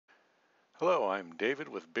Hello, I'm David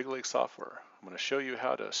with Big Lake Software. I'm going to show you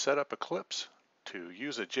how to set up Eclipse to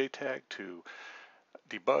use a JTAG to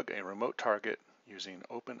debug a remote target using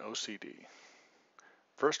OpenOCD.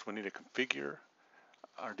 First, we need to configure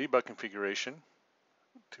our debug configuration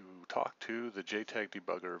to talk to the JTAG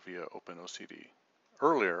debugger via OpenOCD.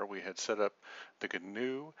 Earlier, we had set up the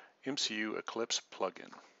GNU MCU Eclipse plugin.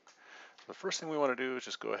 So the first thing we want to do is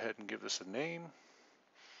just go ahead and give this a name,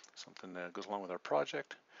 something that goes along with our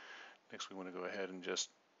project. Next, we want to go ahead and just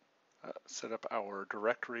set up our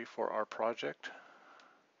directory for our project.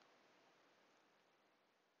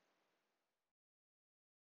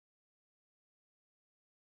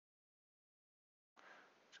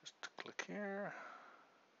 Just click here.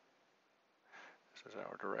 This is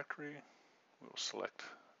our directory. We will select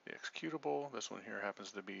the executable. This one here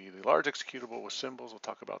happens to be the large executable with symbols. We'll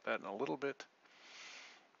talk about that in a little bit.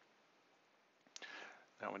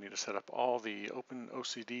 Now we need to set up all the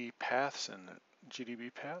OpenOCD paths and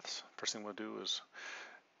GDB paths. First thing we'll do is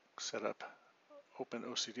set up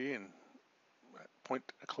OpenOCD and point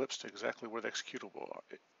Eclipse to exactly where the executable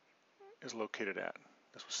is located at.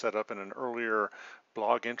 This was set up in an earlier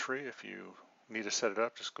blog entry. If you need to set it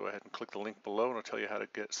up, just go ahead and click the link below and it'll tell you how to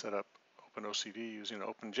get set up OpenOCD using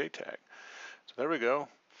OpenJTAG. So there we go.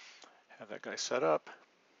 Have that guy set up.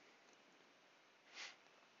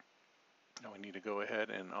 Now we need to go ahead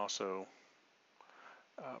and also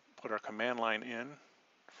put our command line in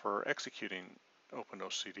for executing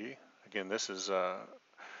OpenOCD. Again, this is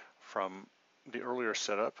from the earlier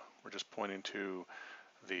setup. We're just pointing to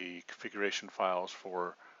the configuration files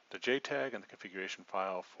for the JTAG and the configuration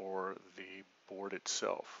file for the board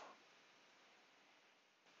itself.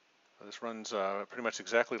 So this runs pretty much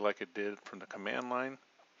exactly like it did from the command line.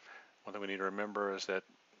 One thing we need to remember is that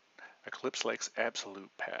Eclipse likes absolute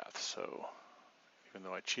paths, so even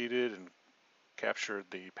though I cheated and captured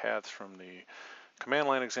the paths from the command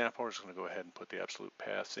line example, we're just going to go ahead and put the absolute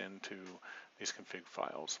paths into these config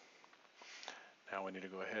files. Now we need to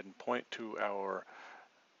go ahead and point to our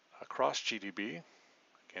cross GDB.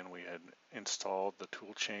 Again, we had installed the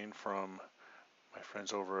tool chain from my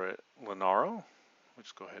friends over at Linaro. We'll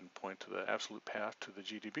just go ahead and point to the absolute path to the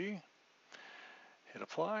GDB. Hit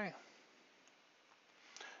apply.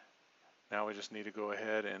 Now we just need to go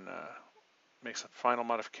ahead and make some final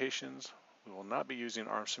modifications. We will not be using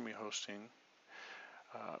ARM semi-hosting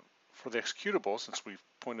for the executable, since we've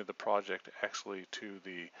pointed the project actually to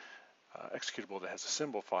the executable that has the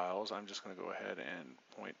symbol files. I'm just going to go ahead and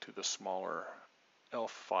point to the smaller ELF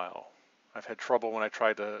file. I've had trouble when I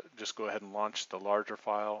tried to just go ahead and launch the larger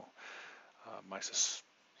file. I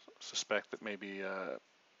suspect that maybe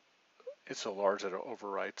it's so large that it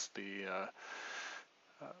overwrites the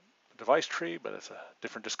device tree, but it's a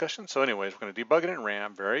different discussion. So anyways, we're going to debug it in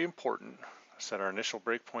RAM. Very important. Set our initial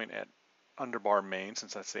breakpoint at underbar main,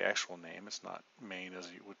 since that's the actual name. It's not main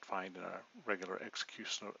as you would find in a regular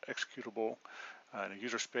executable in a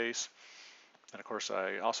user space. And of course,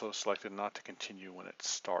 I also selected not to continue when it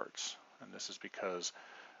starts. And this is because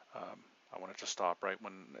I want it to stop right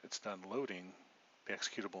when it's done loading the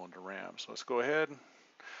executable into RAM. So let's go ahead,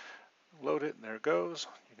 load it, and there it goes.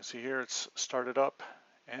 You can see here it's started up,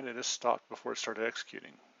 and it is stopped before it started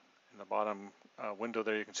executing. In the bottom window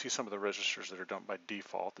there, you can see some of the registers that are done by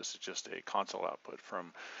default. This is just a console output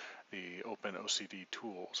from the OpenOCD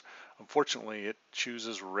tools. Unfortunately, it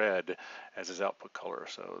chooses red as its output color,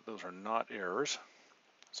 so those are not errors.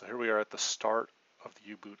 So here we are at the start of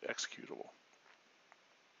the U-boot executable.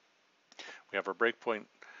 We have our breakpoint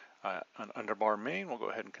on underbar main. We'll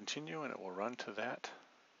go ahead and continue, and it will run to that.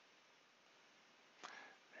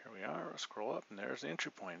 Here we are. We'll scroll up, and there's the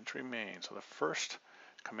entry point, entry main. So the first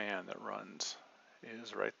command that runs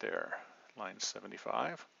is right there, line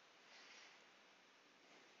 75.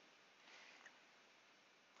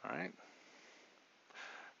 All right.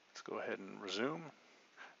 Let's go ahead and resume.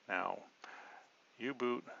 Now,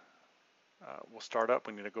 U-boot will start up.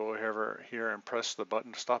 We need to go over here and press the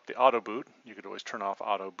button to stop the auto boot. You could always turn off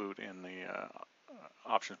auto boot in the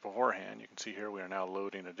options beforehand. You can see here we are now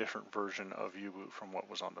loading a different version of U-boot from what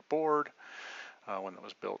was on the board when it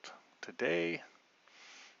was built today.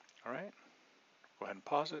 All right, go ahead and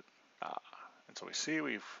pause it. And so we see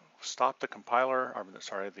we've stopped the compiler,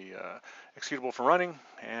 the executable from running,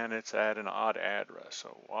 and it's at an odd address.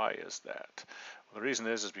 So why is that? Well, the reason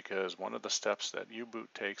is because one of the steps that U-boot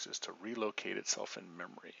takes is to relocate itself in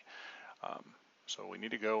memory. So we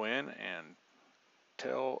need to go in and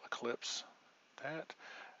tell Eclipse that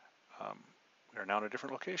we are now in a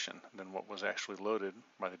different location than what was actually loaded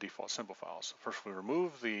by the default symbol files. So first we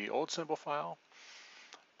remove the old symbol file.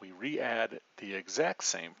 We re-add the exact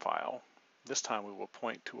same file this time we will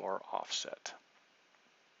point to our offset.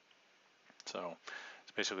 So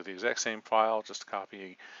it's basically the exact same file, just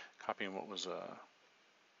copying what was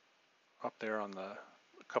up there on the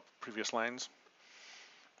couple previous lines,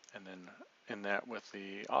 and then in that with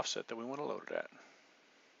the offset that we want to load it at.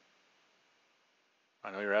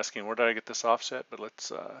 I know you're asking, where did I get this offset? But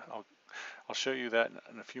let's I'll show you that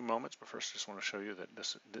in a few moments. But first, I just want to show you that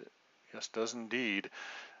this does indeed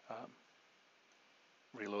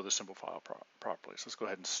reload the symbol file properly. So let's go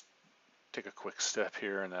ahead and take a quick step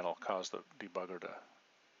here, and that'll cause the debugger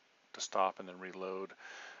to stop and then reload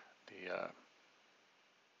the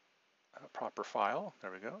proper file.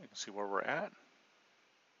 There we go. You can see where we're at.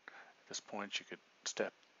 At this point, you could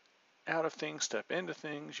step out of things, step into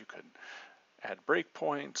things. You could add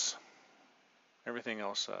breakpoints, everything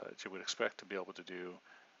else that you would expect to be able to do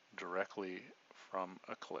directly from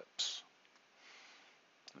Eclipse.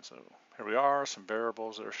 And so here we are, some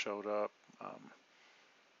variables that are showed up.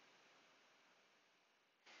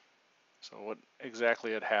 So what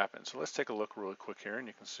exactly had happened? So let's take a look really quick here, and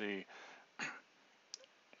you can see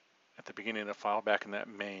at the beginning of the file, back in that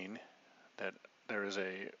main, that there is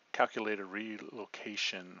a calculated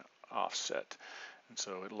relocation offset. And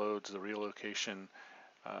so it loads the relocation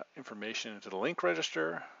information into the link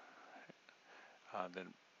register, then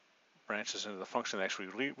branches into the function that actually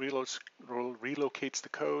relocates the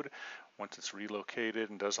code. Once it's relocated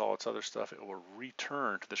and does all its other stuff, it will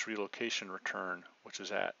return to this relocation return, which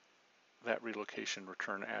is at that relocation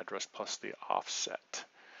return address plus the offset.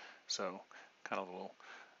 So kind of a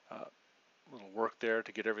little work there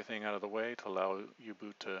to get everything out of the way to allow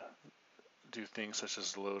U-boot to do things such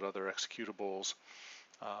as load other executables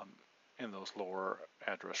in those lower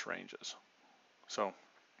address ranges. So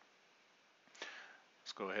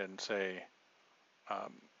let's go ahead and say, I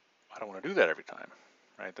don't want to do that every time,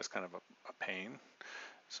 right? That's kind of a pain.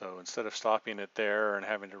 So instead of stopping it there and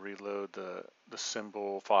having to reload the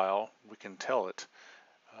symbol file, we can tell it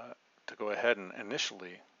to go ahead and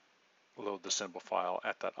initially load the symbol file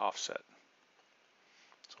at that offset.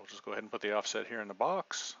 So we'll just go ahead and put the offset here in the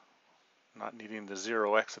box, not needing the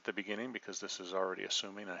 0x at the beginning because this is already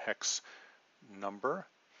assuming a hex number.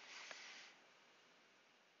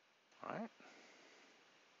 All right.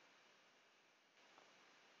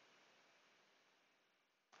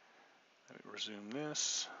 Let me resume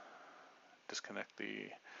this, disconnect the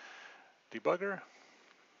debugger.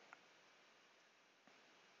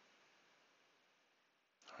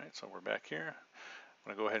 All right, so we're back here. I'm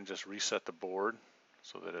going to go ahead and just reset the board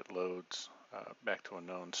so that it loads back to a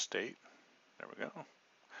known state. There we go.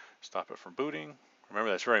 Stop it from booting. Remember,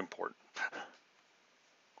 that's very important.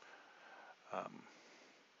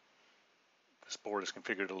 This board is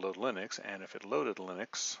configured to load Linux, and if it loaded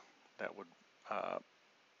Linux, that would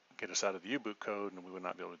get us out of the U-boot code, and we would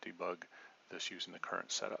not be able to debug this using the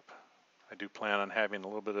current setup. I do plan on having a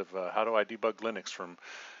little bit of how do I debug Linux from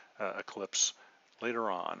Eclipse later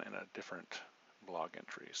on in a different blog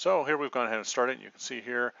entry. So here we've gone ahead and started. You can see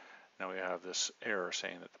here, now we have this error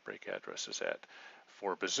saying that the break address is at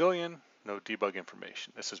 4 bazillion, no debug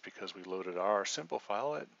information. This is because we loaded our symbol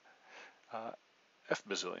file at F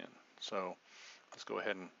bazillion. So let's go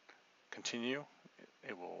ahead and continue.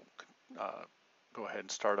 It will go ahead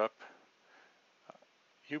and start up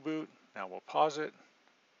U-boot. Now we'll pause it.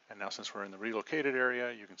 And now since we're in the relocated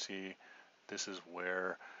area, you can see this is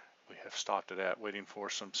where we have stopped it at, waiting for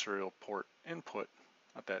some serial port input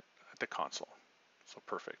at the console. So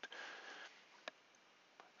perfect.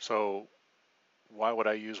 So why would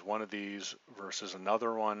I use one of these versus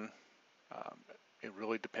another one? It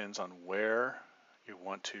really depends on where you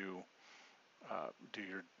want to do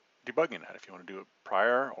your debugging at, if you want to do it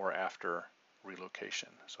prior or after relocation.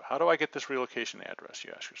 So how do I get this relocation address,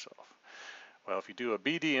 you ask yourself? Well, if you do a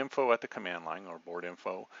BD info at the command line or board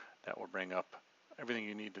info, that will bring up everything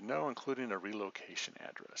you need to know, including a relocation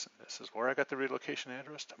address. And this is where I got the relocation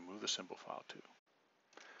address to move the symbol file to.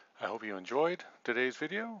 I hope you enjoyed today's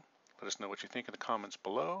video. Let us know what you think in the comments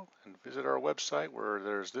below, and visit our website where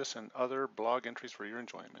there's this and other blog entries for your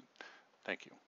enjoyment. Thank you.